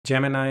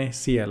Gemini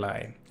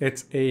CLI.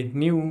 It's a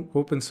new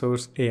open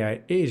source AI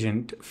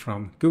agent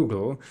from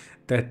Google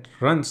that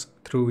runs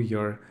through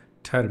your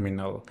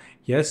terminal.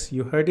 Yes,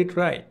 you heard it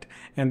right.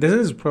 And this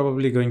is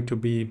probably going to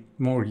be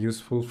more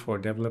useful for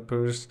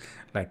developers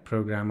like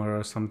programmer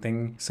or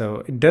something.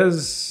 So it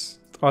does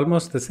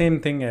almost the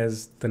same thing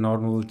as the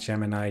normal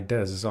Gemini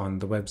does on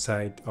the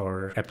website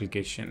or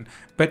application.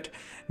 But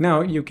now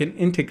you can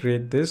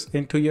integrate this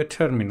into your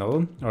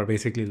terminal, or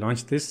basically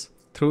launch this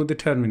through the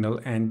terminal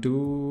and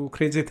do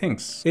crazy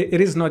things. It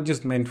is not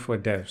just meant for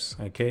devs,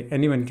 okay?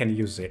 Anyone can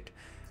use it.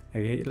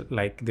 Okay?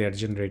 Like they're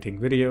generating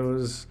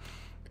videos,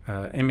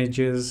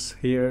 images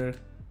here,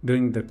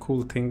 doing the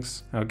cool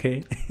things,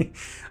 okay?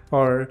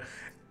 Or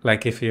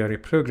like if you're a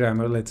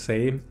programmer, let's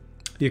say,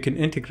 you can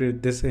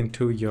integrate this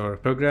into your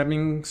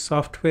programming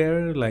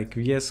software like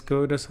VS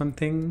Code or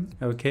something,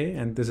 okay?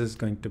 And this is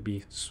going to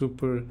be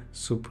super,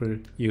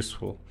 super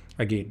useful,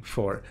 again,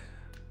 for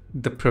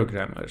the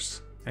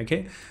programmers,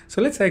 okay?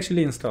 So let's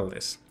actually install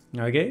this,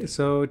 okay?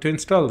 So to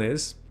install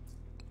this,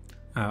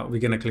 we're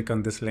gonna click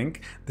on this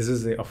link. This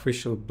is the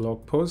official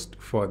blog post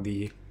for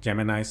the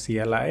Gemini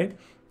CLI,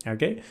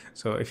 okay?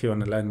 So if you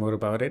want to learn more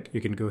about it,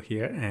 you can go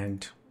here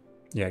and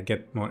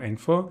get more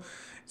info.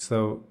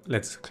 So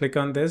let's click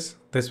on this.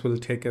 This will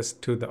take us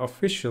to the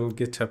official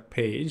GitHub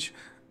page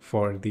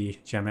for the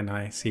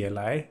Gemini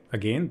CLI.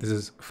 Again, this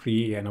is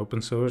free and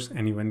open source.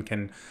 Anyone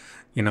can,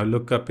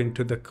 look up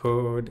into the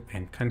code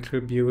and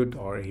contribute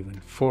or even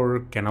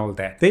fork and all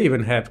that. They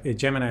even have a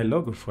Gemini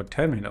logo for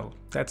terminal.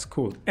 That's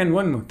cool. And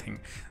one more thing.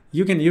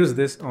 You can use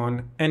this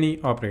on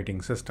any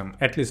operating system,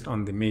 at least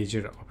on the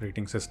major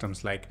operating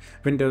systems like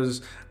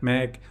Windows,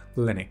 Mac,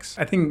 Linux.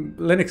 I think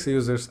Linux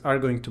users are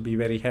going to be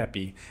very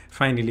happy.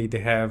 Finally,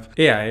 they have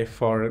AI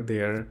for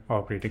their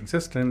operating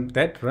system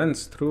that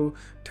runs through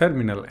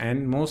terminal,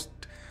 and most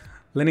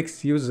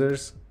Linux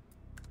users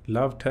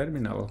love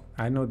terminal.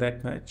 I know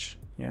that much.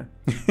 Yeah.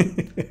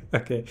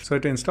 Okay. So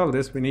to install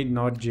this, we need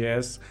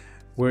Node.js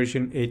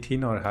version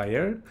 18 or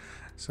higher.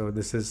 So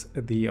this is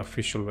the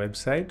official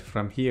website.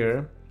 From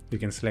here, you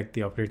can select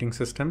the operating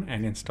system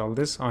and install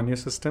this on your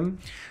system.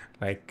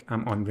 Like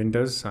I'm on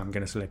Windows, so I'm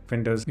going to select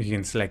Windows. You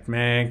can select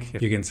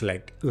Mac, you can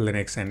select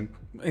Linux and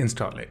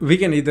install it. We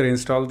can either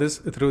install this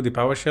through the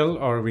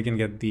PowerShell or we can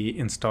get the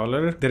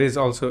installer. There is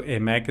also a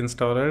Mac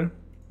installer.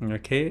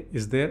 Okay,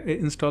 is there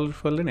an installer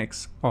for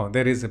Linux? Oh,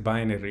 there is a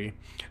binary.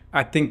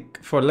 I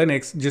think for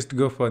Linux, just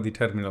go for the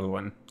terminal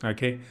one.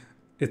 Okay,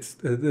 it's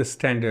the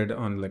standard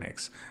on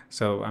Linux.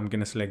 So I'm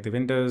going to select the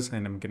Windows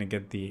and I'm going to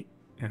get the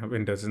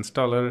Windows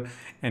installer,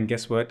 and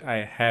guess what,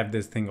 I have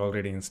this thing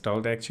already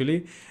installed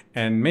actually.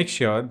 And make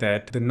sure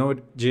that the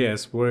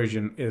Node.js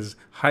version is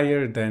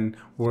higher than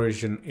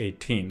version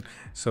 18.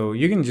 So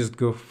you can just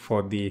go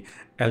for the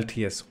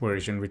LTS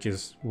version, which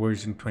is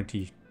version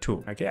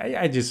 22. Okay,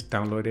 I just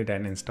downloaded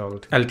and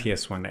installed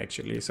LTS one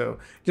actually. So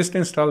just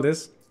install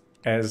this.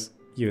 As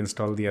you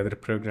install the other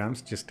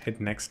programs, just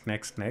hit next,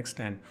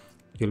 and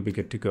you'll be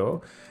good to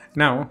go.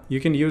 Now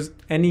you can use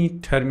any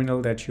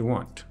terminal that you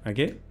want.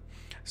 Okay,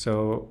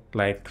 so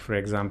like for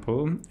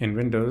example, in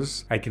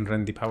Windows, I can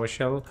run the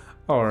PowerShell,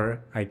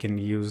 or I can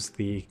use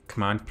the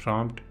command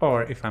prompt,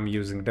 or if I'm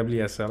using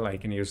WSL, I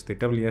can use the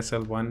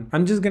WSL one.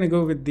 I'm just gonna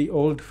go with the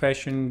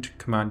old-fashioned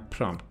command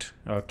prompt,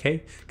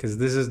 okay? Because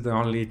this is the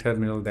only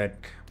terminal that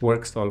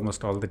works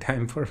almost all the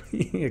time for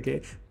me,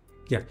 okay?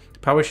 Yeah,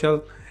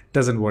 PowerShell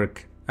doesn't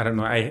work. I don't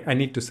know, I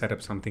need to set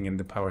up something in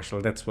the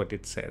PowerShell. That's what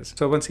it says.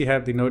 So once you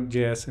have the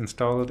Node.js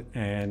installed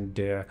and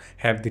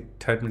have the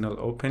terminal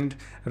opened,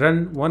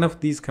 run one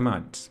of these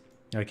commands,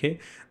 okay?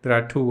 There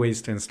are two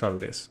ways to install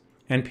this,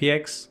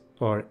 npx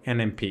or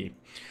nmp.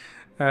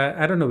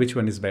 I don't know which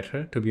one is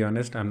better, to be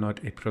honest. I'm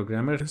not a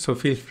programmer, so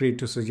feel free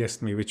to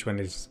suggest me which one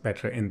is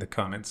better in the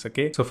comments,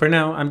 okay? So for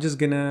now, I'm just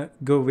gonna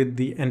go with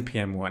the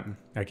npm one,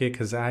 okay?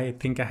 Because I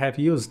think I have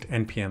used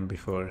npm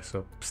before,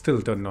 so still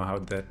don't know how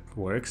that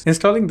works.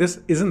 Installing this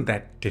isn't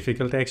that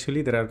difficult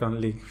actually. There are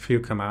only few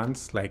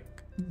commands,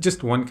 like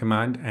just one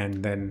command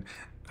and then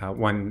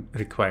one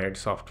required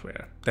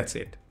software. That's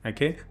it,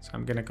 okay? So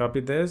I'm gonna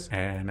copy this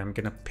and I'm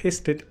gonna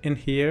paste it in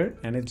here,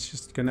 and it's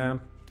just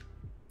gonna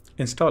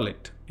install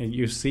it. And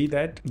you see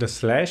that the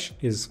slash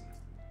is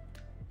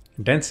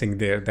dancing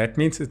there. That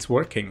means it's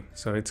working.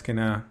 So it's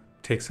gonna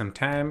take some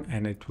time,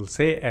 and it will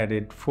say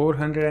added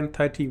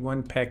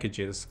 431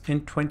 packages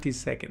in 20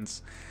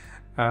 seconds.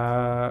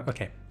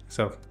 Okay,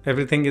 so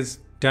everything is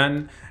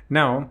done.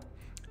 Now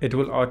it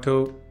will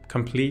auto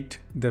complete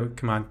the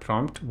command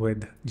prompt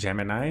with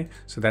Gemini.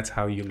 So that's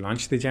how you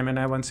launch the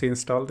Gemini once you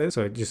install this.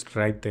 So just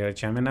write there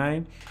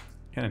Gemini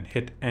and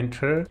hit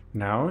enter.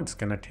 Now it's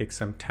gonna take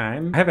some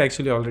time. I have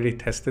actually already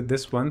tested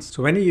this once.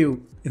 So when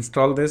you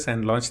install this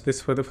and launch this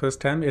for the first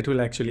time, it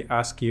will actually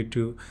ask you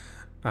to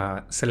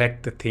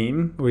select the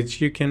theme, which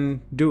you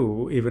can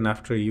do even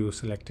after you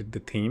selected the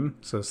theme.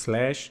 So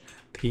slash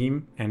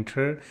theme,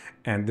 enter,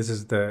 and this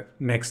is the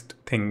next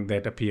thing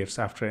that appears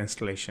after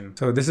installation.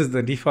 So this is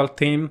the default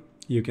theme.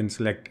 You can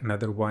select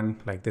another one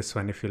like this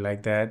one if you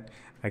like that.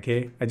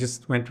 Okay, I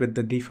just went with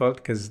the default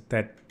because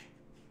that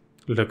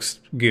looks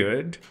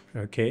good,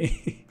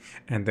 okay?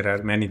 And there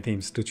are many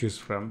themes to choose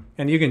from,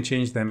 and you can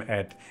change them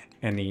at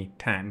any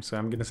time. So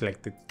I'm going to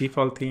select the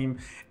default theme,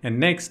 and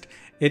next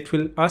it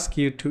will ask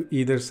you to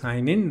either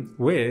sign in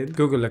with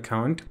Google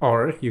account,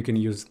 or you can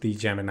use the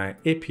Gemini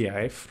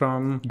API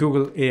from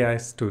Google AI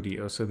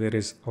Studio. So there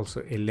is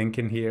also a link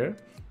in here.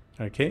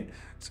 Okay,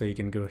 so you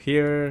can go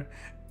here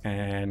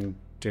and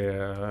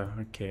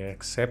okay,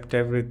 accept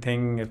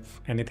everything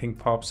if anything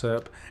pops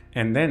up,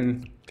 and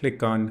then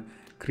click on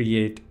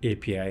create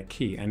API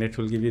key, and it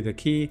will give you the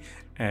key,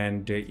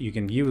 and you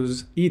can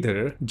use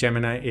either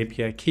Gemini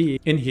API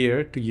key in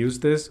here to use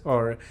this,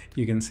 or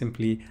you can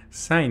simply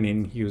sign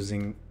in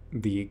using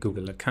the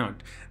Google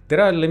account.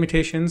 There are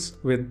limitations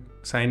with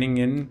signing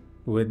in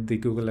with the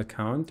Google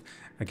account.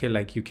 Okay,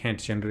 like you can't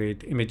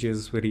generate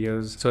images,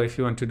 videos. So if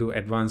you want to do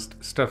advanced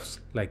stuff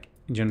like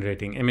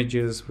generating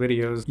images,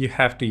 videos, you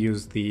have to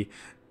use the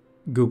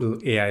Google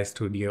AI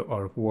Studio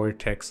or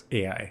Vertex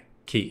AI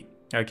key.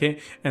 Okay,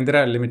 and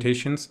there are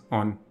limitations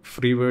on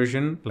free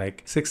version,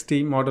 like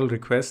 60 model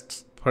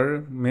requests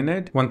per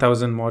minute,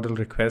 1000 model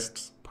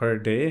requests per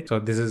day. So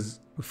this is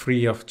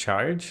free of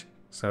charge.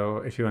 So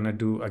if you want to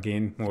do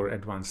again more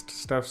advanced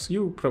stuffs,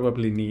 you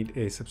probably need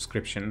a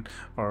subscription,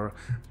 or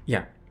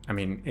yeah, I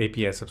mean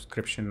API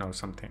subscription or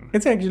something.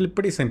 It's actually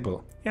pretty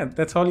simple. Yeah,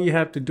 that's all you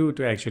have to do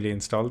to actually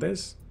install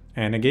this.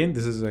 And again,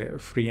 this is a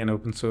free and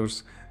open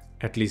source,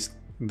 at least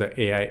the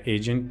AI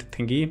agent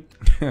thingy.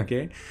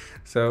 Okay,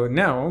 so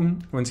now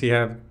once you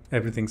have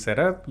everything set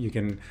up, you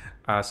can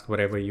ask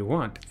whatever you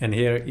want. And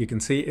here you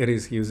can see it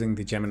is using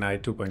the Gemini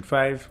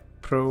 2.5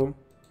 Pro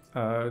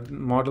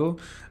model.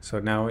 So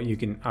now you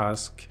can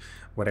ask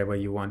whatever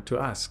you want to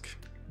ask.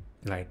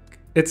 Like,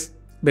 it's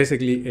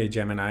basically a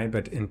Gemini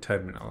but in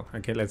terminal.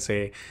 Okay, let's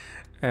say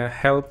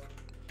help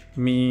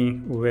me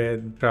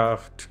with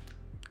draft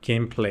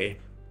gameplay.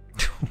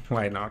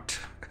 Why not?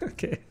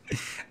 Okay,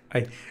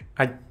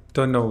 I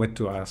don't know what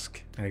to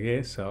ask.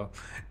 Okay, so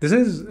this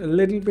is a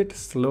little bit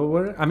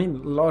slower. I mean,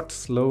 a lot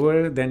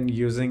slower than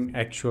using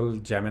actual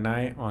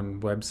Gemini on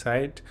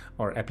website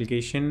or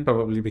application,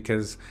 probably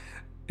because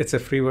it's a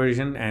free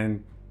version,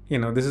 and you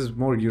know, this is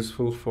more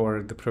useful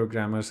for the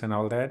programmers and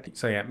all that.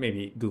 So yeah,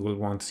 maybe Google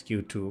wants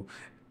you to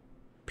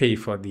pay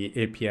for the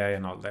API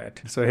and all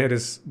that. So here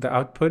is the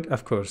output.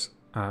 Of course,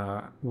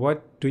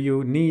 what do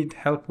you need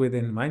help with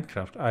in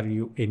Minecraft? Are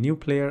you a new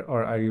player,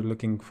 or are you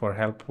looking for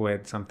help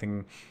with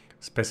something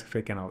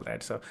specific and all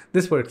that? So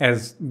this works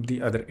as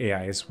the other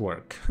AIs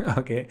work.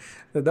 Okay,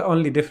 the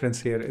only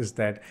difference here is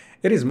that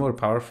it is more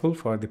powerful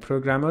for the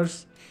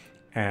programmers,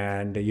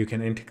 and you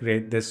can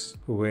integrate this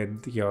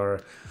with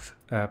your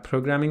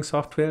programming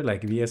software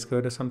like VS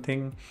Code or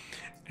something.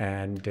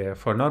 And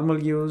for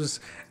normal use,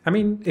 I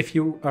mean, if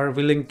you are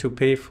willing to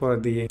pay for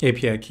the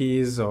API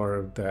keys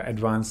or the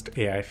advanced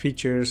AI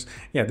features,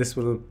 yeah, this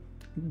will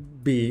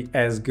be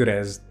as good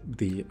as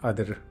the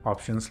other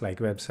options like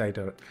website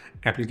or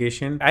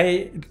application.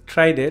 I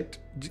tried it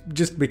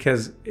just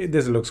because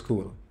this looks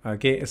cool.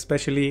 Okay,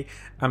 especially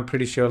I'm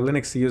pretty sure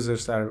Linux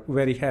users are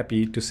very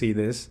happy to see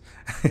this.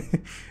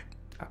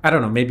 I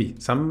don't know, maybe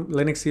some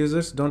Linux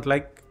users don't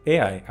like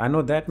AI. I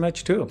know that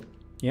much too.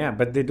 Yeah,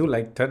 but they do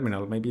like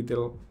terminal. Maybe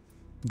they'll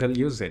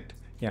use it.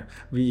 Yeah,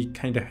 we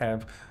kind of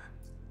have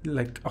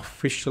like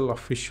official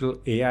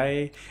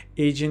AI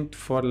agent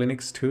for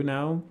Linux too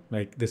now.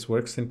 Like this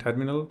works in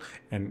terminal,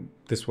 and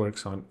this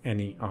works on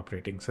any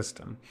operating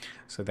system.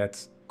 So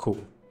that's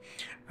cool.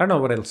 I don't know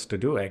what else to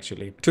do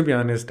actually. To be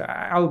honest,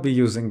 I'll be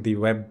using the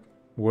web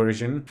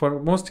version. For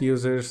most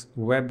users,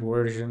 web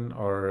version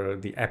or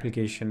the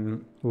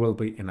application will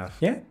be enough.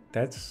 Yeah,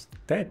 that's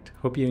that.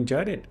 Hope you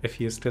enjoyed it. If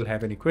you still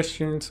have any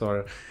questions,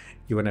 or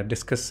you want to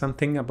discuss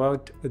something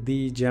about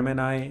the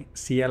Gemini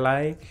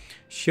CLI,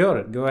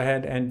 sure, go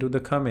ahead and do the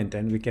comment,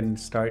 and we can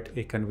start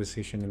a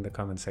conversation in the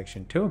comment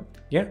section too.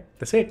 Yeah,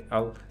 that's it.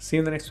 I'll see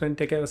you in the next one.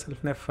 Take care of yourself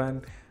and have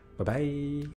fun. Bye-bye.